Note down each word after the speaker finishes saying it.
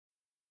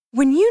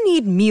When you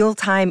need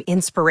mealtime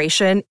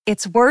inspiration,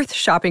 it's worth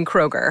shopping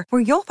Kroger,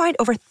 where you'll find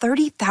over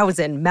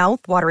 30,000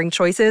 mouth-watering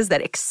choices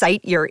that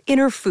excite your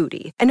inner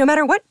foodie. And no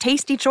matter what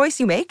tasty choice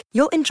you make,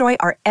 you'll enjoy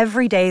our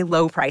everyday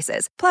low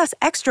prices, plus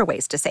extra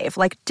ways to save,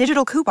 like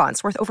digital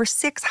coupons worth over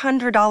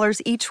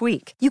 $600 each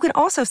week. You can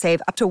also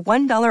save up to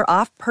 $1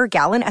 off per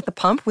gallon at the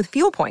pump with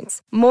fuel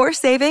points. More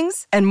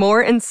savings and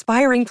more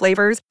inspiring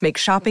flavors make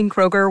shopping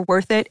Kroger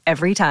worth it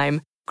every time.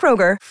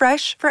 Kroger,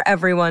 fresh for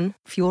everyone.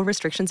 Fuel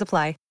restrictions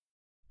apply.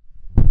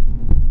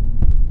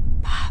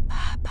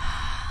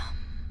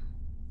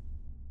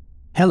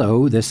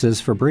 Hello, this is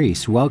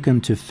Fabrice.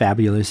 Welcome to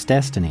Fabulous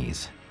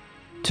Destinies.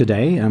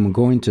 Today, I'm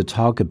going to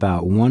talk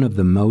about one of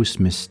the most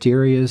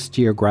mysterious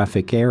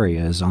geographic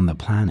areas on the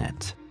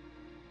planet.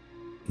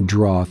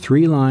 Draw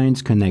 3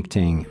 lines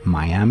connecting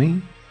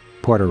Miami,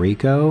 Puerto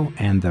Rico,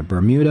 and the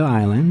Bermuda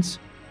Islands,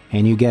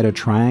 and you get a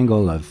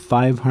triangle of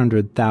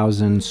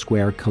 500,000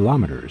 square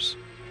kilometers.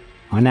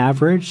 On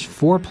average,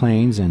 4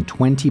 planes and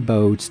 20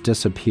 boats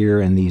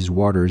disappear in these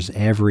waters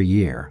every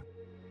year.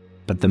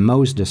 But the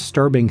most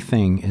disturbing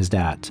thing is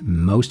that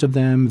most of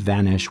them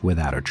vanish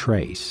without a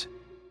trace.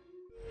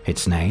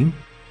 Its name?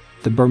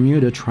 The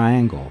Bermuda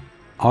Triangle,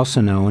 also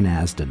known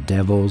as the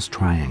Devil's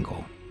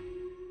Triangle.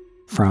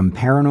 From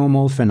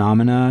paranormal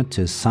phenomena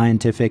to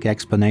scientific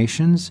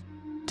explanations,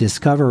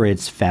 discover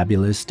its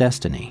fabulous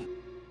destiny.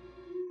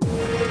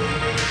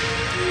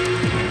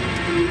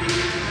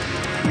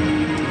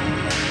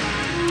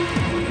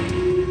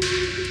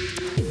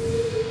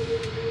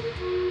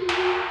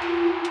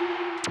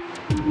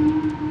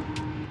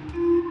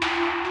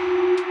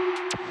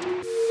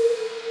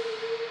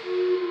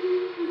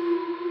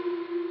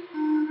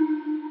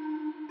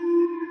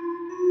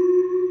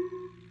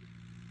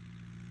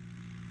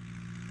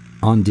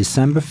 On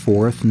December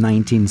 4th,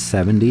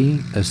 1970,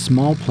 a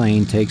small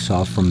plane takes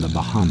off from the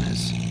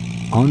Bahamas.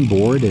 On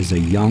board is a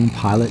young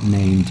pilot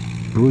named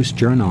Bruce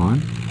Jernon,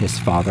 his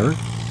father,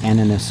 and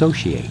an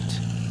associate.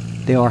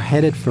 They are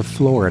headed for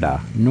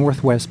Florida,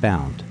 northwest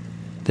bound.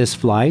 This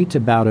flight,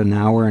 about an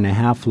hour and a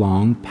half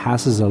long,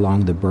 passes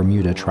along the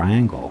Bermuda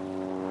Triangle.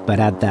 But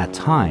at that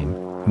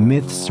time,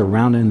 myths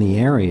surrounding the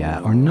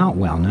area are not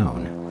well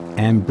known,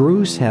 and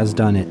Bruce has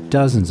done it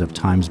dozens of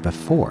times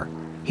before.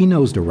 He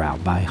knows the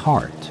route by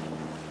heart.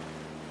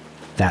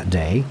 That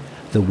day,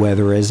 the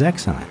weather is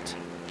excellent.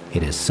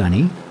 It is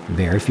sunny,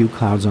 very few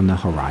clouds on the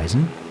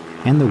horizon,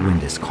 and the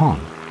wind is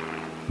calm.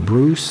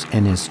 Bruce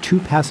and his 2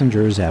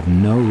 passengers have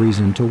no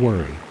reason to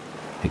worry,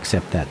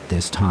 except that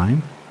this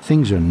time,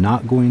 things are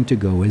not going to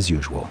go as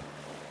usual.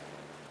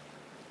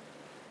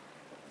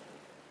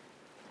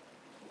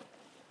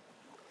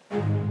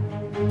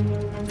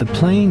 The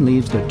plane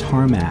leaves the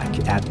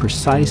tarmac at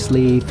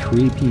precisely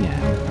 3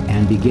 p.m.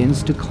 and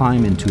begins to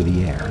climb into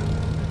the air.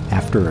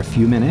 After a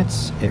few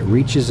minutes, it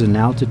reaches an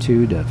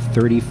altitude of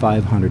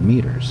 3,500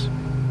 meters.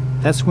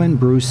 That's when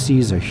Bruce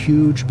sees a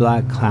huge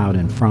black cloud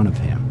in front of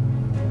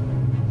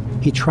him.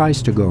 He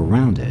tries to go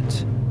around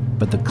it,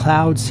 but the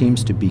cloud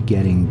seems to be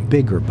getting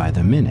bigger by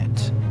the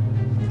minute.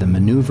 The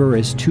maneuver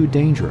is too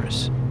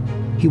dangerous.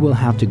 He will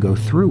have to go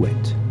through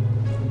it.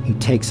 He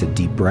takes a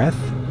deep breath,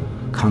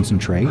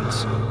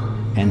 concentrates,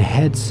 and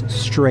heads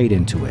straight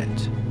into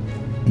it.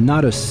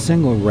 Not a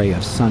single ray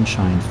of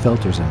sunshine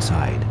filters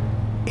inside.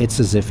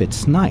 It's as if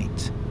it's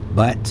night,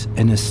 but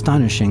an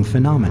astonishing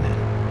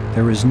phenomenon.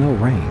 There is no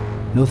rain,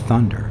 no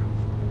thunder,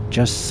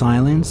 just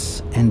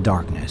silence and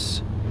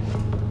darkness.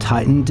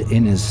 Tightened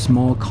in his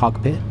small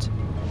cockpit,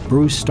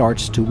 Bruce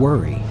starts to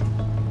worry,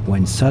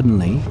 when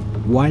suddenly,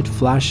 white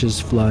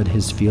flashes flood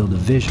his field of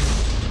vision.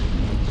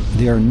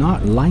 They are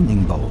not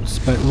lightning bolts,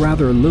 but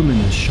rather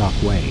luminous shock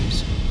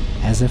waves,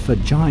 as if a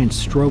giant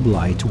strobe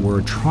light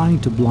were trying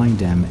to blind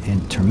them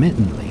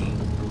intermittently.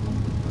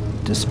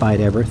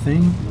 Despite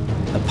everything,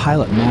 the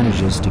pilot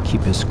manages to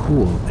keep his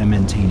cool and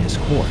maintain his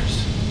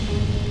course.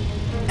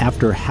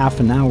 After half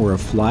an hour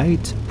of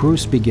flight,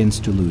 Bruce begins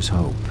to lose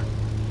hope.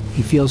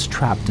 He feels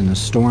trapped in a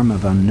storm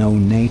of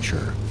unknown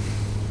nature.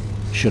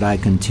 Should I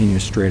continue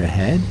straight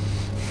ahead,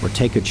 or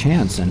take a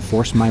chance and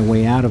force my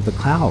way out of the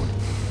cloud?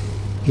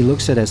 He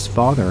looks at his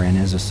father and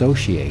his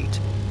associate,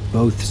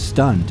 both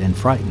stunned and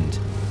frightened.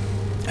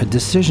 A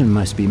decision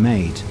must be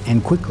made,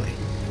 and quickly.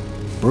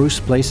 Bruce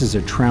places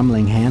a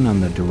trembling hand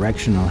on the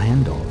directional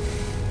handle.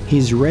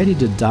 He's ready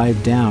to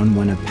dive down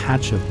when a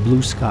patch of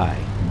blue sky,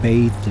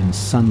 bathed in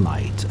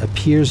sunlight,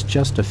 appears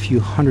just a few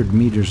hundred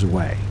meters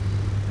away.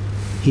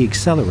 He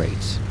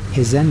accelerates,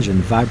 his engine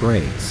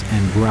vibrates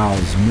and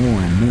growls more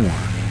and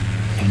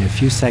more. In a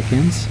few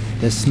seconds,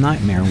 this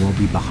nightmare will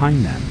be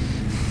behind them.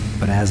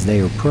 But as they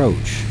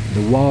approach,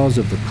 the walls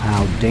of the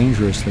cloud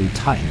dangerously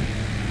tighten,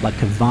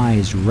 like a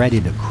vise ready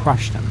to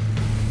crush them.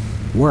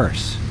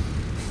 Worse,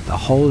 the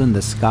hole in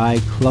the sky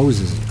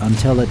closes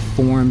until it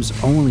forms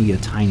only a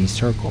tiny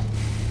circle.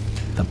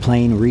 The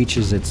plane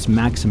reaches its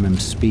maximum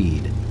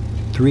speed,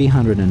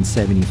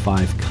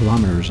 375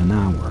 kilometers an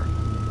hour,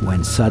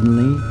 when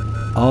suddenly,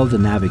 all the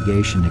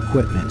navigation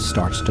equipment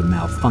starts to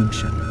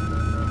malfunction.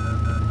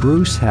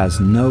 Bruce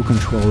has no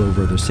control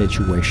over the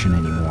situation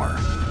anymore,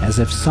 as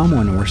if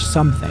someone or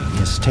something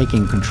is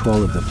taking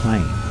control of the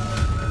plane.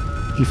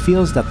 He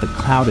feels that the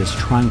cloud is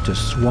trying to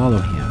swallow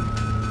him,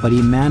 but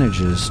he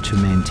manages to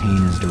maintain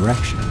his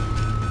direction.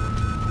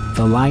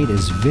 The light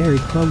is very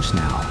close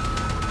now.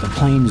 The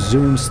plane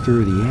zooms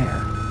through the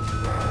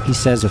air. He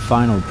says a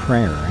final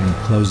prayer and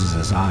closes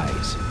his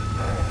eyes.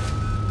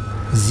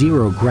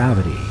 Zero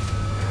gravity.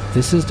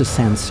 This is the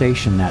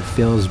sensation that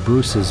fills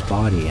Bruce's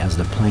body as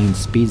the plane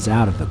speeds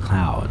out of the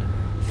cloud.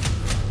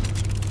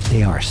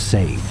 They are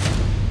safe.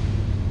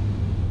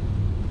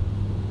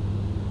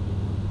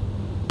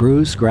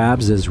 Bruce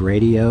grabs his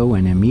radio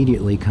and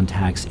immediately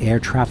contacts air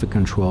traffic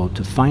control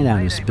to find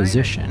out his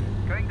position.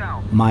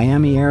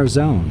 Miami Air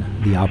Zone,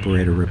 the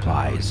operator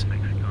replies.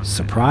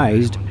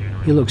 Surprised,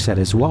 he looks at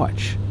his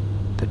watch.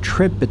 The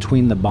trip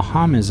between the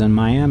Bahamas and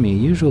Miami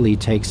usually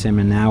takes him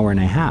an hour and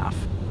a half.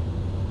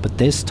 But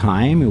this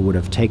time, it would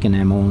have taken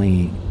him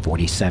only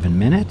 47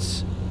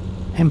 minutes?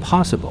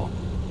 Impossible.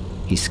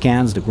 He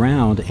scans the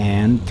ground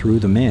and, through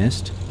the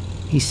mist,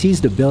 he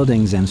sees the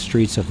buildings and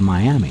streets of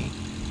Miami.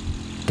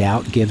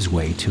 Doubt gives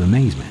way to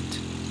amazement.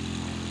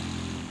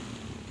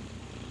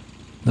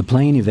 The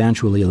plane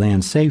eventually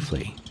lands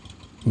safely.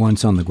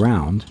 Once on the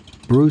ground,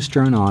 Bruce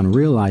Jernon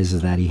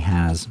realizes that he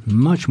has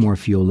much more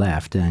fuel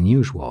left than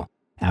usual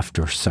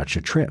after such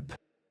a trip.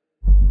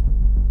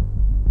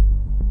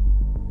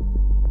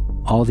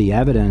 All the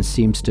evidence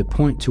seems to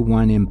point to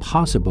one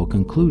impossible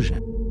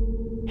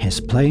conclusion. His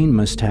plane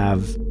must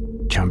have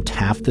jumped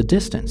half the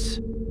distance.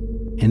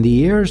 In the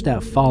years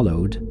that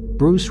followed,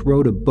 Bruce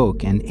wrote a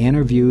book and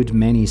interviewed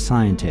many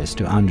scientists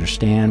to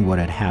understand what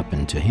had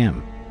happened to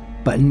him.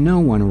 But no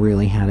one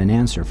really had an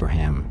answer for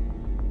him.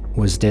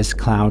 Was this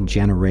cloud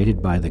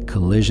generated by the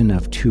collision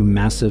of two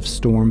massive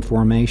storm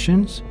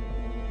formations?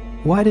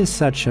 Why does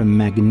such a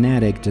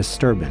magnetic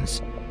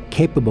disturbance,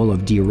 capable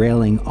of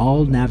derailing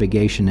all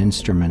navigation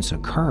instruments,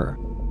 occur?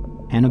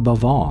 And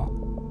above all,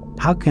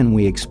 how can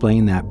we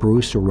explain that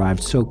Bruce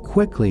arrived so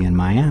quickly in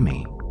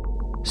Miami?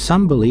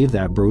 Some believe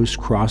that Bruce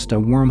crossed a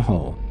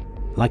wormhole,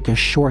 like a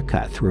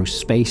shortcut through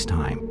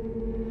space-time.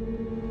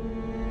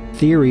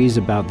 Theories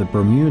about the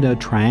Bermuda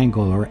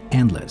Triangle are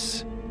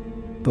endless.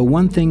 But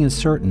one thing is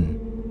certain: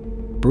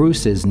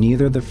 Bruce is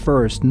neither the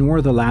first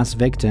nor the last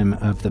victim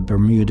of the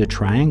Bermuda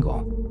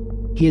Triangle.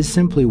 He is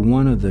simply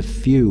one of the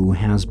few who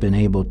has been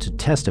able to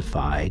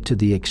testify to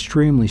the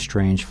extremely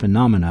strange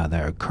phenomena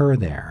that occur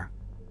there.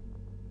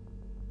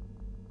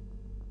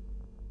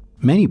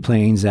 Many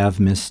planes have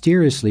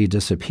mysteriously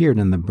disappeared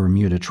in the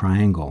Bermuda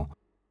Triangle.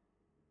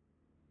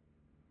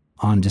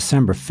 On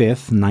December 5,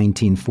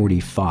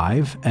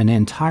 1945, an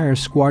entire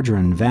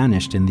squadron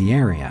vanished in the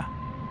area.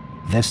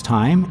 This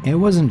time, it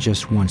wasn't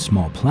just one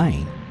small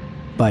plane,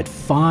 but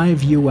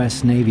 5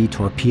 U.S. Navy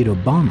torpedo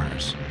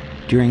bombers.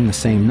 During the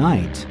same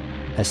night,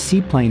 a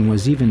seaplane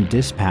was even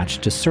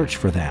dispatched to search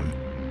for them,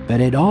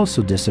 but it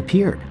also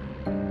disappeared,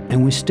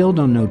 and we still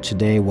don't know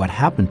today what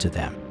happened to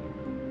them.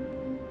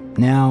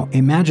 Now,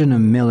 imagine a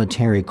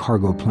military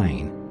cargo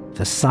plane,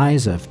 the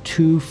size of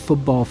 2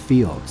 football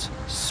fields,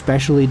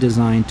 specially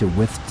designed to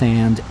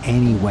withstand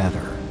any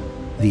weather.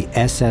 The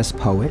SS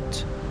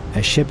Poet,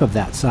 a ship of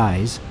that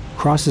size,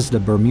 crosses the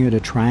Bermuda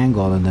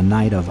Triangle on the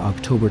night of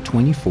October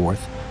 24,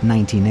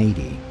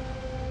 1980.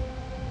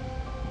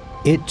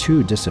 It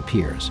too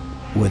disappears,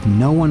 with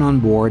no one on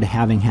board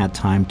having had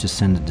time to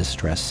send a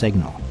distress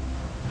signal.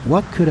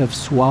 What could have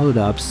swallowed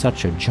up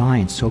such a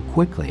giant so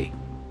quickly?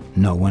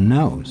 No one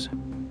knows,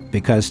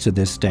 because to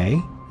this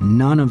day,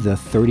 none of the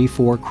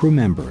 34 crew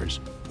members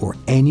or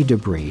any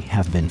debris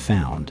have been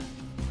found.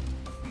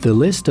 The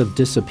list of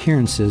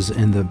disappearances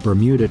in the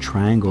Bermuda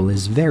Triangle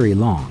is very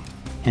long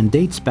and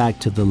dates back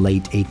to the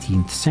late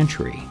 18th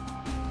century,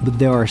 but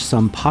there are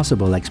some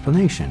possible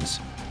explanations.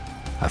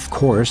 Of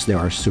course, there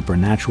are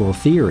supernatural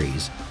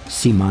theories,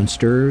 sea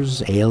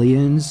monsters,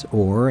 aliens,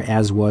 or,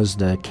 as was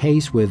the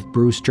case with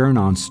Bruce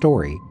Jernon's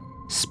story,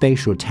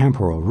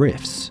 spatio-temporal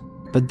rifts,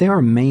 but there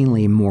are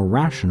mainly more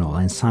rational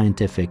and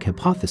scientific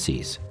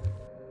hypotheses.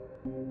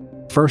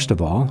 First of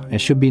all, it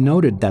should be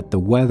noted that the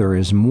weather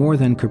is more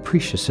than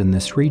capricious in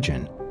this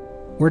region.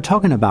 We're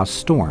talking about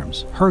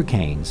storms,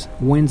 hurricanes,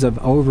 winds of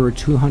over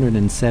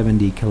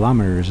 270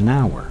 kilometers an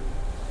hour.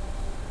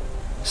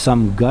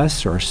 Some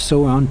gusts are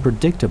so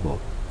unpredictable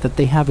that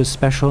they have a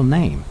special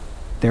name.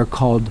 They're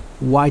called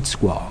white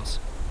squalls.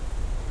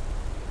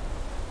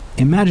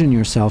 Imagine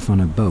yourself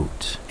on a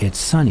boat. It's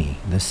sunny,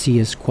 the sea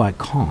is quite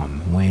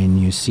calm, when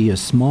you see a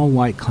small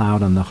white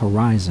cloud on the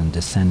horizon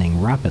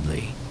descending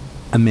rapidly.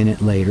 A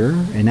minute later,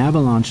 an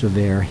avalanche of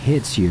air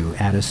hits you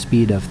at a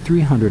speed of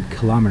 300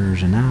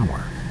 kilometers an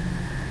hour.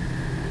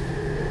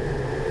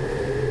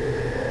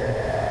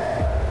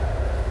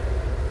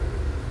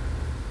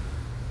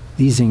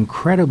 These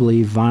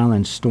incredibly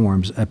violent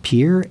storms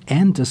appear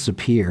and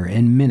disappear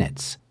in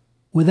minutes,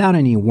 without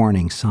any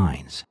warning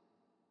signs.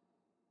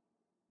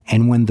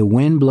 And when the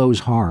wind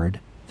blows hard,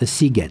 the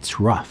sea gets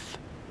rough.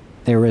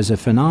 There is a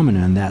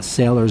phenomenon that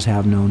sailors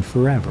have known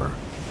forever.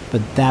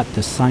 but that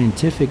the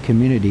scientific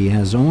community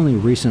has only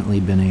recently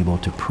been able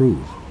to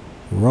prove: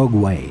 rogue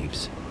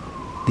waves.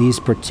 These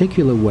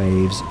particular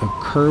waves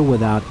occur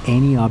without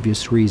any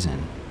obvious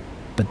reason,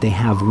 but they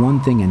have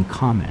one thing in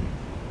common.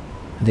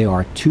 They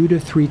are 2 to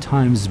 3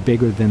 times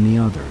bigger than the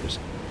others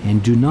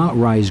and do not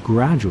rise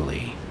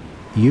gradually.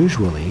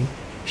 Usually,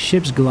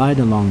 ships glide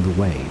along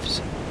the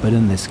waves, but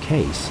in this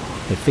case,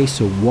 they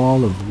face a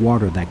wall of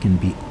water that can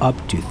be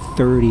up to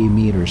 30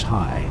 meters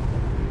high.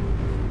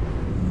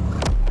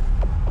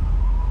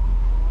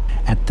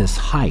 At this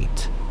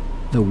height,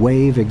 the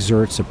wave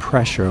exerts a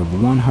pressure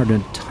of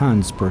 100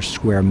 tons per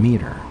square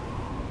meter.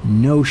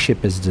 No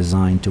ship is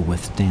designed to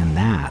withstand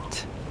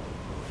that.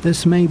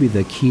 This may be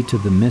the key to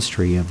the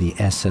mystery of the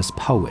SS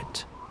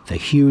Poet, the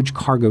huge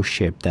cargo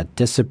ship that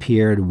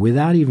disappeared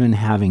without even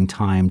having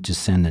time to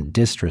send a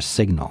distress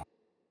signal.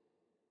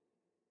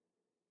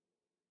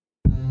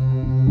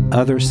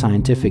 Other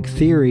scientific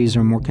theories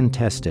are more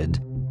contested.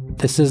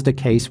 This is the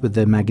case with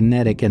the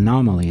magnetic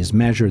anomalies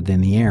measured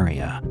in the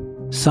area.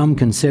 Some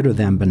consider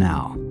them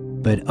banal,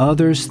 but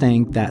others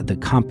think that the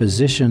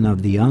composition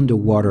of the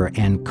underwater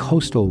and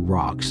coastal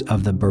rocks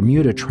of the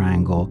Bermuda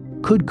Triangle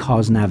could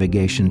cause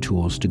navigation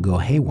tools to go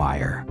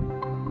haywire.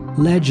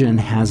 Legend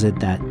has it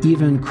that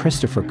even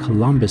Christopher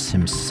Columbus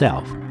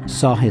himself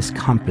saw his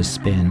compass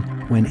spin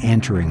when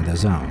entering the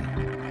zone.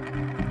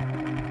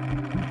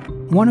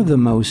 One of the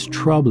most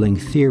troubling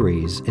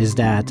theories is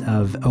that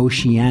of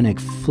oceanic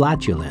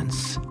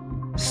flatulence.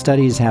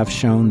 Studies have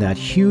shown that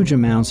huge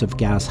amounts of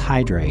gas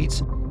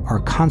hydrates are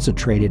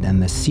concentrated in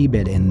the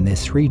seabed in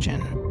this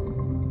region.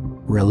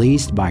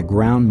 Released by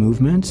ground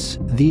movements,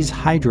 these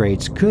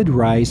hydrates could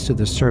rise to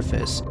the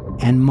surface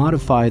and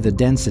modify the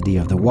density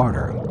of the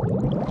water.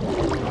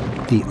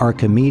 The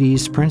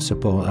Archimedes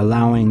principle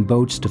allowing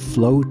boats to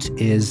float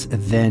is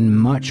then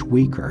much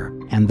weaker,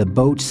 and the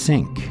boats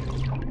sink.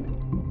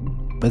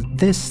 But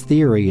this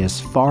theory is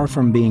far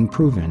from being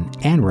proven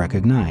and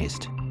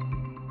recognized.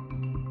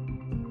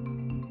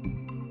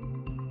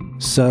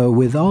 So,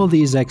 with all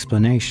these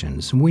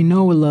explanations, we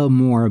know a little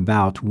more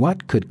about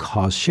what could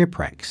cause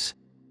shipwrecks.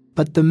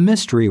 But the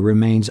mystery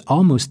remains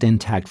almost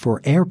intact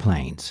for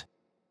airplanes.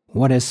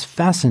 What is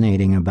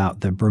fascinating about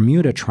the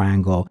Bermuda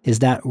Triangle is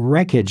that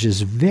wreckage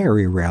is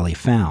very rarely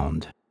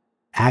found.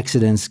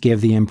 Accidents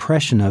give the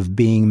impression of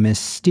being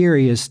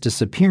mysterious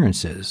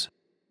disappearances,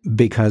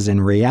 because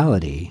in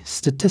reality,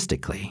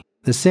 statistically,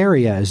 this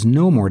area is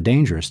no more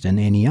dangerous than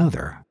any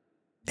other.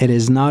 It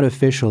is not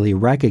officially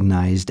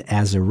recognized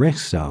as a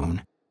risk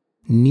zone,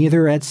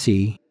 neither at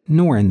sea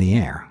nor in the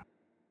air.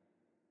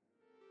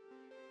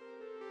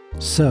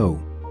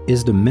 So,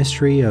 is the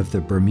mystery of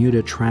the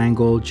Bermuda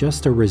Triangle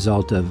just a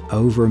result of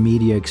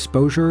over-media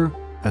exposure,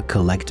 a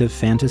collective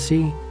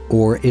fantasy,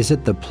 or is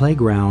it the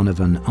playground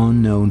of an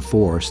unknown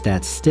force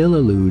that still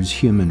eludes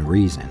human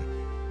reason?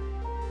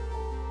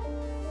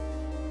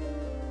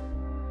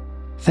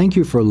 Thank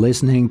you for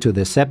listening to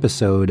this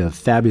episode of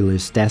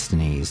Fabulous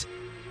Destinies.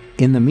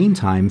 In the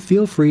meantime,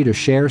 feel free to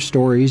share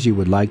stories you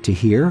would like to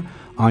hear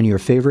on your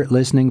favorite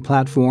listening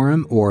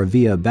platform or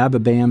via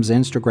Bababam's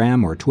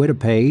Instagram or Twitter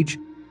page.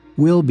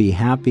 We'll be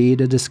happy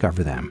to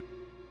discover them.